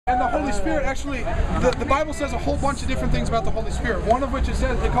And the Holy Spirit, actually, the Bible says a whole bunch of different things about the Holy Spirit. One of which it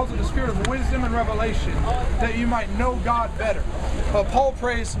calls it the spirit of wisdom and revelation, that you might know God better. Paul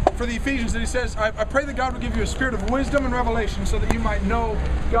prays for the Ephesians, and he says, I pray that God will give you a spirit of wisdom and revelation so that you might know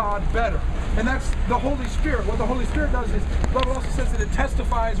God better. And that's the Holy Spirit. What the Holy Spirit does is, the Bible also says that it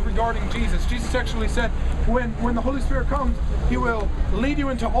testifies regarding Jesus. Jesus actually said, when the Holy Spirit comes, He will lead you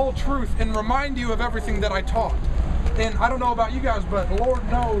into all truth and remind you of everything that I taught. And I don't know about you guys, but the Lord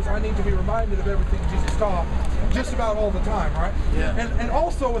knows I need to be reminded of everything Jesus taught just about all the time, right? Yeah. And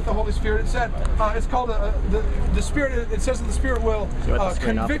also with the Holy Spirit, it said, it's called the Spirit. It says that the Spirit will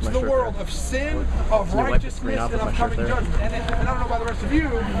convict the world of sin, of righteousness, and of coming judgment. And I don't know about the rest of you,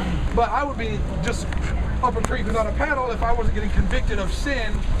 but I would be just up a creek without a paddle if I wasn't getting convicted of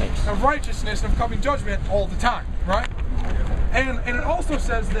sin, of righteousness, and of coming judgment all the time, right? And it also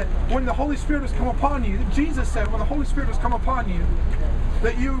says that when the Holy Spirit has come upon you, Jesus said when the Holy Spirit has come upon you,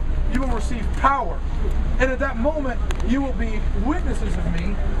 that you will receive power. And at that moment, you will be witnesses of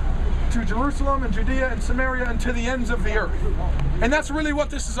me to Jerusalem and Judea and Samaria and to the ends of the earth. And that's really what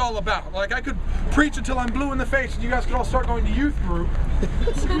this is all about. Like, I could preach until I'm blue in the face and you guys could all start going to youth group.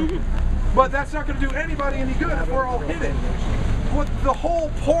 But that's not going to do anybody any good if we're all hidden. What the whole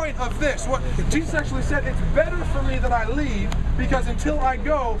point of this, what Jesus actually said, it's better for me that I leave, because until I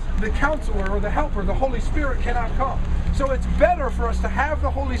go, the counselor or the helper, the Holy Spirit, cannot come. So it's better for us to have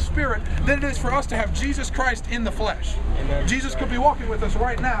the Holy Spirit than it is for us to have Jesus Christ in the flesh. Amen. Jesus could be walking with us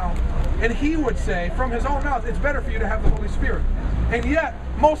right now, and He would say from His own mouth, it's better for you to have the Holy Spirit. And yet,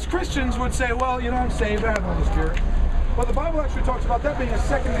 most Christians would say, well, you know, I'm saved, I have the Holy Spirit. Well, the Bible actually talks about that being a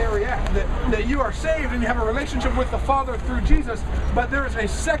secondary act, that you are saved and you have a relationship with the Father through Jesus, but there is a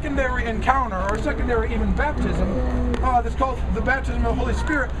secondary encounter, or secondary even baptism, that's called the baptism of the Holy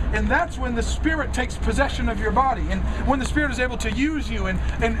Spirit, and that's when the Spirit takes possession of your body, and when the Spirit is able to use you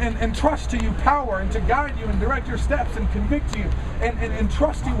and trust to you power, and to guide you and direct your steps and convict you and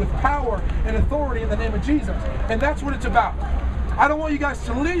trust you with power and authority in the name of Jesus. And that's what it's about. I don't want you guys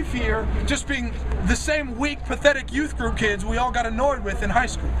to leave here just being the same weak, pathetic youth group kids we all got annoyed with in high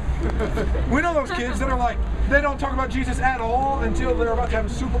school. We know those kids that are like, they don't talk about Jesus at all until they're about to have a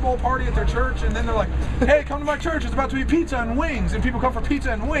Super Bowl party at their church, and then they're like, hey, come to my church, it's about to be pizza and wings, and people come for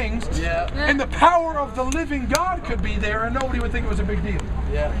pizza and wings, and the power of the living God could be there, and nobody would think it was a big deal.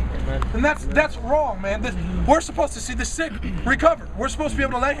 Yeah. And that's wrong, man. We're supposed to see the sick recover. We're supposed to be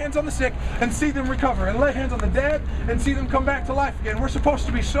able to lay hands on the sick and see them recover, and lay hands on the dead and see them come back to life again. We're supposed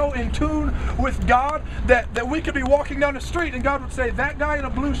to be so in tune with God that we could be walking down the street and God would say, that guy in a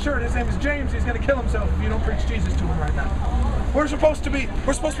blue shirt, his name is James, he's going to kill himself if you don't preach Jesus to him right now. We're supposed to be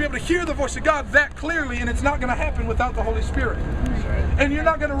able to hear the voice of God that clearly, and it's not going to happen without the Holy Spirit. And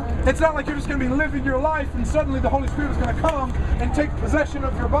it's not like you're just going to be living your life and suddenly the Holy Spirit is going to come and take possession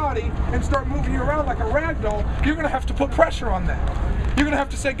of your body and start moving you around like a rag doll. You're going to have to put pressure on that. You're going to have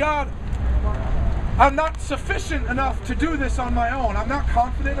to say, God, I'm not sufficient enough to do this on my own. I'm not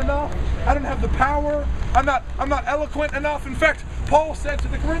confident enough. I don't have the power. I'm not eloquent enough. In fact, Paul said to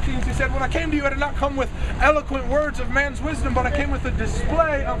the Corinthians, he said, when I came to you, I did not come with eloquent words of man's wisdom, but I came with a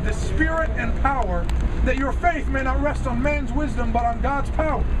display of the Spirit and power, that your faith may not rest on man's wisdom, but on God's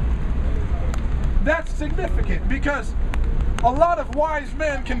power. That's significant, because a lot of wise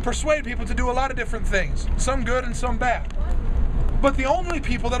men can persuade people to do a lot of different things, some good and some bad. But the only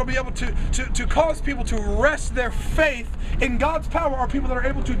people that will be able to cause people to rest their faith in God's power are people that are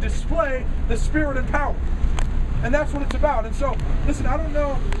able to display the Spirit and power. And that's what it's about. And so, listen, I don't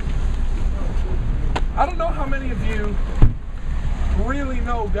know how many of you really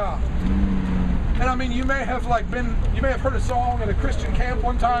know God. And I mean, you may have heard a song at a Christian camp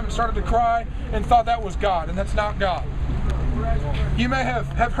one time and started to cry and thought that was God, and that's not God. You may have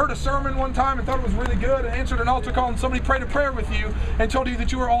heard a sermon one time and thought it was really good and answered an altar call and somebody prayed a prayer with you and told you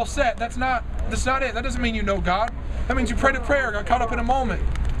that you were all set. That's not it. That doesn't mean you know God. That means you prayed a prayer, got caught up in a moment.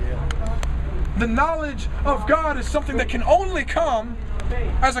 The knowledge of God is something that can only come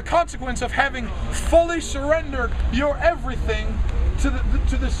as a consequence of having fully surrendered your everything to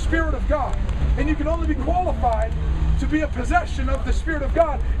the Spirit of God. And you can only be qualified to be a possession of the Spirit of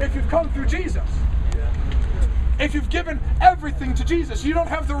God if you've come through Jesus. If you've given everything to Jesus. You don't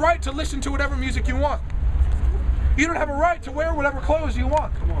have the right to listen to whatever music you want. You don't have a right to wear whatever clothes you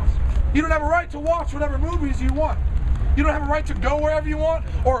want. You don't have a right to watch whatever movies you want. You don't have a right to go wherever you want,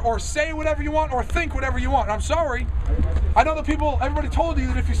 or say whatever you want, or think whatever you want. I'm sorry. I know that everybody told you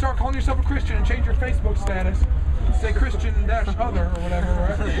that if you start calling yourself a Christian and change your Facebook status, say Christian-other or whatever,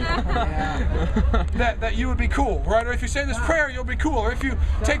 right? that you would be cool, right? Or if you say this prayer, you'll be cool. Or if you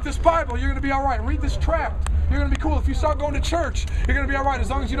take this Bible, you're going to be all right. Read this tract. You're going to be cool. If you start going to church, you're going to be all right. As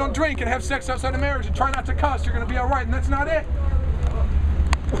long as you don't drink and have sex outside of marriage and try not to cuss, you're going to be all right. And that's not it.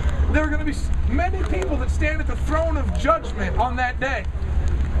 There are going to be many people that stand at the throne of judgment on that day.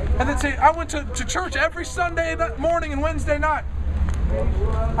 And then say, I went to church every Sunday morning and Wednesday night.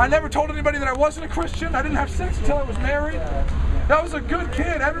 I never told anybody that I wasn't a Christian. I didn't have sex until I was married. I was a good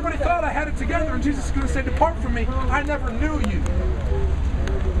kid. Everybody thought I had it together. And Jesus is going to say, depart from me. I never knew you.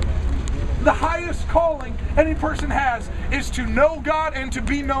 The highest calling any person has is to know God and to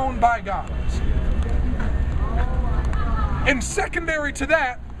be known by God. And secondary to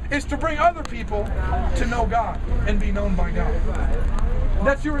that is to bring other people to know God and be known by God.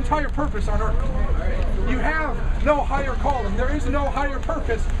 That's your entire purpose on earth. You have no higher calling. There is no higher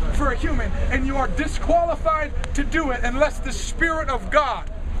purpose for a human, and you are disqualified to do it unless the Spirit of God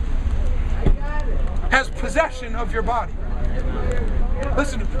has possession of your body.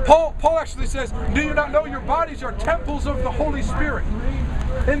 Listen, Paul actually says, do you not know your bodies are temples of the Holy Spirit?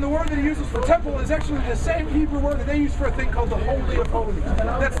 And the word that he uses for temple is actually the same Hebrew word that they use for a thing called the Holy of Holies.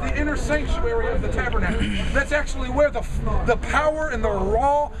 That's the inner sanctuary of the tabernacle. That's actually where the power and the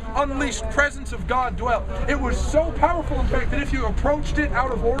raw, unleashed presence of God dwelt. It was so powerful, in fact, that if you approached it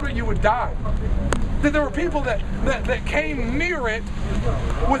out of order, you would die. That there were people that came near it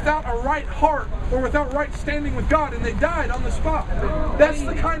without a right heart or without right standing with God, and they died on the spot. That's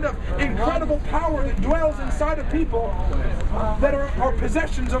the kind of incredible power that dwells inside of people that are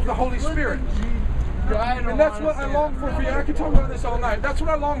possessions of the Holy Spirit. And that's what I long for you. I could talk about this all night. That's what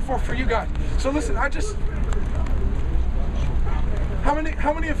I long for you guys. So listen, how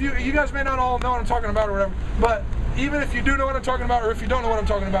many of you guys may not all know what I'm talking about or whatever, but even if you do know what I'm talking about, or if you don't know what I'm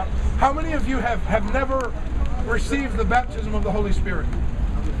talking about, how many of you have never received the baptism of the Holy Spirit?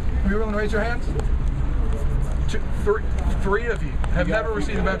 Are you willing to raise your hands? Three of you have never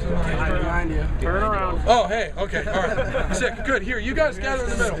received the baptism of the Holy Spirit. Behind you. Turn around. Oh, hey, okay, all right. Sick, good. Here, you guys gather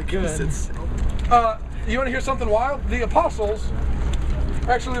in the middle. Good. You want to hear something wild? The apostles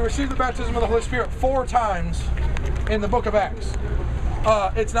actually received the baptism of the Holy Spirit 4 times in the book of Acts.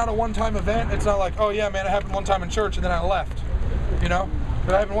 It's not a one-time event. It's not like, oh yeah, man, it happened one time in church and then I left. You know?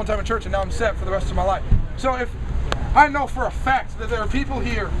 It happened one time in church and now I'm set for the rest of my life. So if I know for a fact that there are people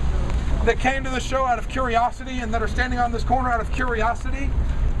here that came to the show out of curiosity and that are standing on this corner out of curiosity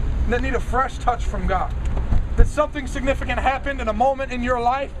that need a fresh touch from God. That something significant happened in a moment in your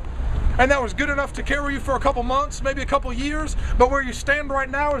life and that was good enough to carry you for a couple months, maybe a couple years, but where you stand right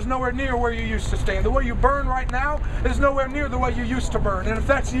now is nowhere near where you used to stand. The way you burn right now is nowhere near the way you used to burn. And if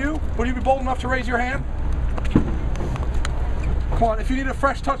that's you, would you be bold enough to raise your hand? Come on, if you need a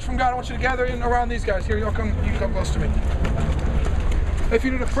fresh touch from God, I want you to gather in around these guys. Here, you come close to me. If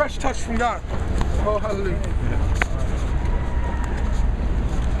you need a fresh touch from God, oh hallelujah.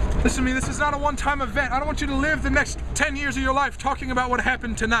 Listen to me, this is not a one-time event. I don't want you to live the next 10 years of your life talking about what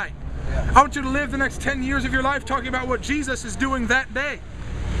happened tonight. I want you to live the next 10 years of your life talking about what Jesus is doing that day.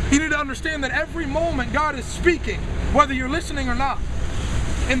 You need to understand that every moment God is speaking, whether you're listening or not.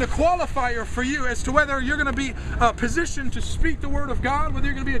 And the qualifier for you as to whether you're going to be positioned to speak the word of God, whether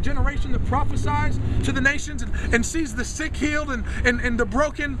you're going to be a generation that prophesies to the nations and sees the sick healed and the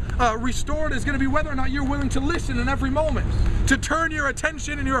broken restored, is going to be whether or not you're willing to listen in every moment, to turn your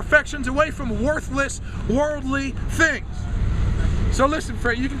attention and your affections away from worthless, worldly things. So listen,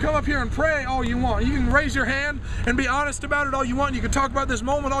 Fred, you can come up here and pray all you want. You can raise your hand and be honest about it all you want. You can talk about this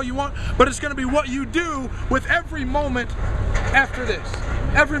moment all you want, but it's going to be what you do with every moment after this.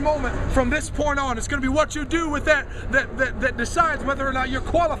 Every moment from this point on, it's going to be what you do with that decides whether or not you're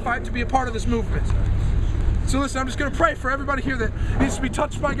qualified to be a part of this movement. So listen, I'm just going to pray for everybody here that needs to be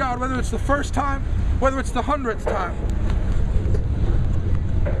touched by God, whether it's the first time, whether it's the 100th time.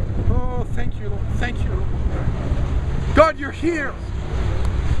 Oh, thank you, Lord. Thank you, Lord. God, you're here.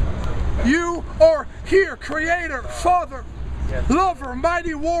 You are here, Creator, Father, Lover,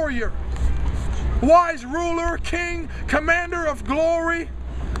 Mighty Warrior, Wise Ruler, King, Commander of Glory,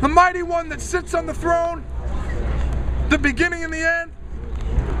 the Mighty One that sits on the throne, the beginning and the end.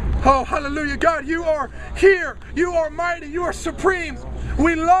 Oh, hallelujah. God, you are here. You are mighty. You are supreme.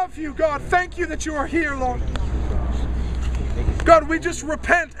 We love you, God. Thank you that you are here, Lord. God, we just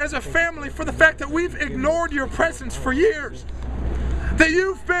repent as a family for the fact that we've ignored your presence for years. That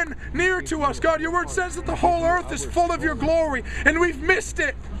you've been near to us, God. Your word says that the whole earth is full of your glory, and we've missed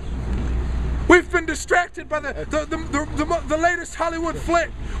it. We've been distracted by the latest Hollywood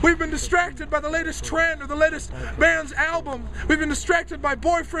flick. We've been distracted by the latest trend or the latest band's album. We've been distracted by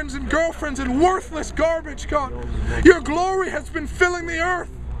boyfriends and girlfriends and worthless garbage, God. Your glory has been filling the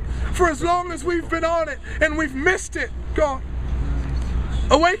earth for as long as we've been on it, and we've missed it, God.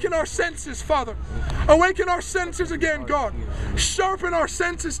 Awaken our senses, Father. Awaken our senses again, God. Sharpen our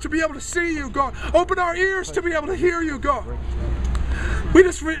senses to be able to see you, God. Open our ears to be able to hear you, God. We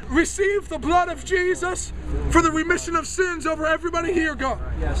just receive the blood of Jesus for the remission of sins over everybody here, God.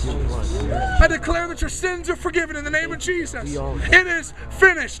 I declare that your sins are forgiven in the name of Jesus. It is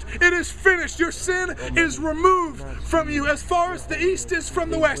finished. It is finished. Your sin is removed from you as far as the east is from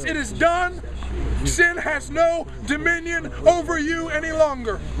the west. It is done. Sin has no dominion over you any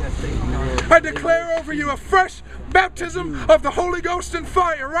longer. I declare over you a fresh baptism of the Holy Ghost and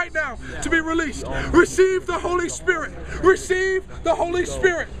fire right now to be released. Receive the Holy Spirit. Receive the Holy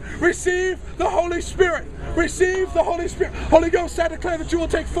Spirit. Receive the Holy Spirit. Receive the Holy Spirit. Holy Ghost, I declare that you will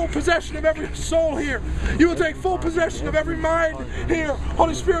take full possession of every soul here. You will take full possession of every mind here.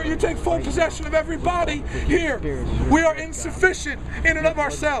 Holy Spirit, you take full possession of every body here. We are insufficient in and of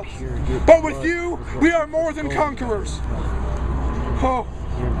ourselves, but with you, we are more than conquerors. Oh,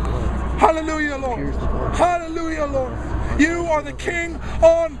 hallelujah, Lord. Hallelujah, Lord. You are the King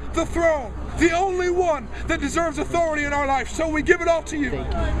on the throne, the only one that deserves authority in our life. So we give it all to you.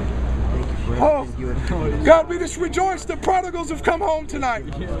 Oh, God, we just rejoice that prodigals have come home tonight.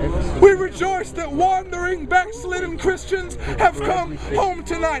 We rejoice that wandering, backslidden Christians have come home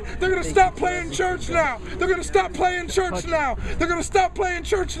tonight. They're going to stop playing church now. They're going to stop playing church now. They're going to stop playing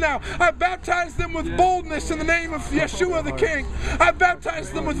church now. I baptize them with boldness in the name of Yeshua the King. I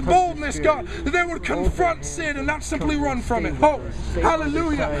baptize them with boldness, God, that they would confront sin and not simply run from it. Oh,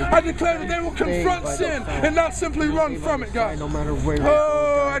 hallelujah. I declare that they will confront sin and not simply run from it, God.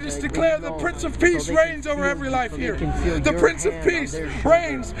 Oh, I just declare the Prince of Peace reigns over every life here. The Prince of Peace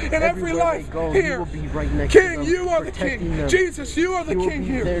reigns in every life here. King, you are the King. Jesus, you are the King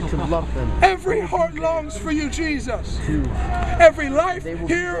here. Every heart longs for you, Jesus. Every life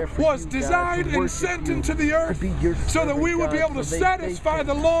here was designed and sent into the earth so that we would be able to satisfy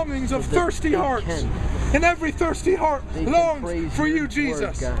the longings of thirsty hearts. And every thirsty heart longs for you,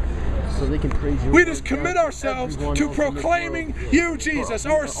 Jesus. So they can praise you. We just commit ourselves to proclaiming you, Jesus,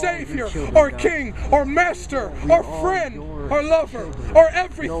 our Savior, our King, our Master, our friend, our lover, our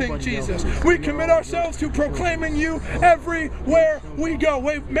everything, Jesus. We commit ourselves to proclaiming you everywhere we go.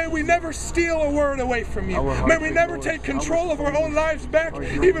 May we never steal a word away from you. May we never take control of our own lives back,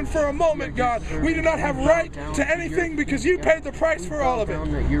 even for a moment, God. We do not have right to anything because you paid the price for all of it.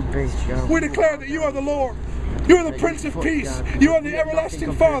 We declare that you are the Lord. You are the Prince of Peace. You are the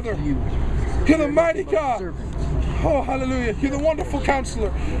everlasting Father. You're the mighty God. Oh, hallelujah. You're the wonderful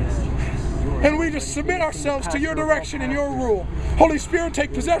Counselor. And we just submit ourselves to your direction and your rule. Holy Spirit,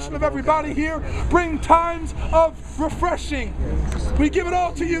 take possession of everybody here. Bring times of refreshing. We give it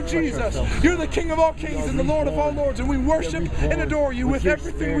all to you, Jesus. You're the King of all kings and the Lord of all lords. And we worship and adore you with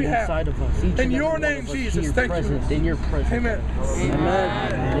everything we have. In your name, Jesus. Thank you. In your presence. Amen.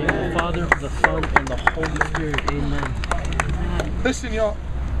 Amen. In the name of the Father, the Son, and the Holy Spirit. Amen. Listen, y'all.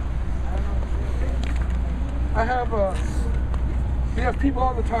 We have people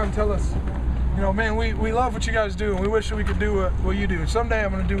all the time tell us, you know, man, we love what you guys do, and we wish that we could do what you do. Someday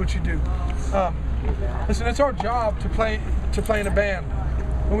I'm going to do what you do. Listen, it's our job to play in a band,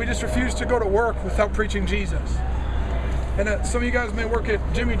 and we just refuse to go to work without preaching Jesus. And some of you guys may work at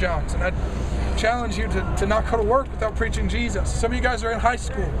Jimmy John's, and I challenge you to not go to work without preaching Jesus. Some of you guys are in high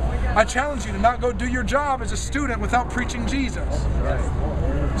school. I challenge you to not go do your job as a student without preaching Jesus.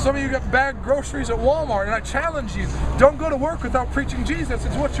 Some of you got bagged groceries at Walmart, and I challenge you, don't go to work without preaching Jesus.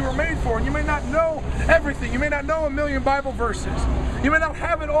 It's what you were made for, and you may not know everything. You may not know a million Bible verses. You may not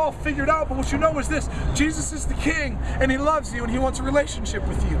have it all figured out, but what you know is this: Jesus is the King, and He loves you, and He wants a relationship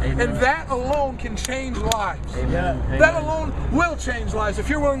with you. Amen. And that alone can change lives. Amen. That alone will change lives. If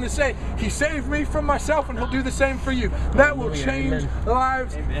you're willing to say, He saved me from myself, and He'll do the same for you, that will change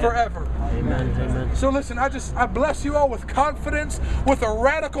lives forever. Amen. Amen. So listen, I bless you all with confidence, with a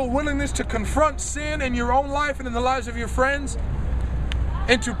radical willingness to confront sin in your own life and in the lives of your friends,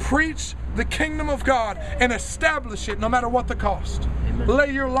 and to preach the kingdom of God and establish it no matter what the cost. Amen.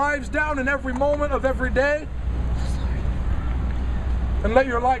 Lay your lives down in every moment of every day, and let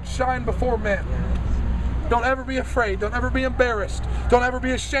your light shine before men. Don't ever be afraid. Don't ever be embarrassed. Don't ever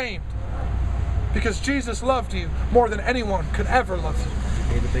be ashamed, because Jesus loved you more than anyone could ever love you.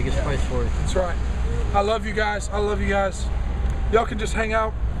 He paid the biggest price for it. That's right. I love you guys. I love you guys. Y'all can just hang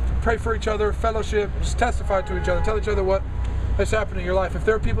out, pray for each other, fellowship, just testify to each other, tell each other what has happened in your life. If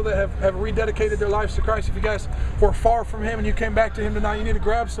there are people that have rededicated their lives to Christ, if you guys were far from Him and you came back to Him tonight, you need to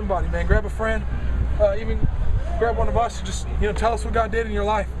grab somebody, man. Grab a friend, even grab one of us. Just tell us what God did in your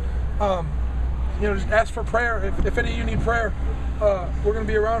life. Just ask for prayer. If any of you need prayer, we're going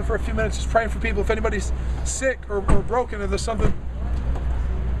to be around for a few minutes just praying for people. If anybody's sick or broken, or there's something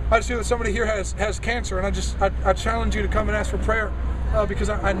I just feel that somebody here has cancer, and I challenge you to come and ask for prayer, because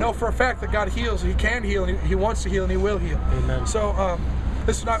I know for a fact that God heals. He can heal, and He wants to heal, and He will heal. Amen. So,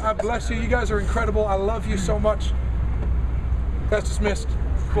 listen, I bless you. You guys are incredible. I love you so much. That's dismissed.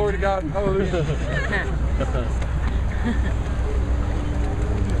 Glory to God. Hallelujah.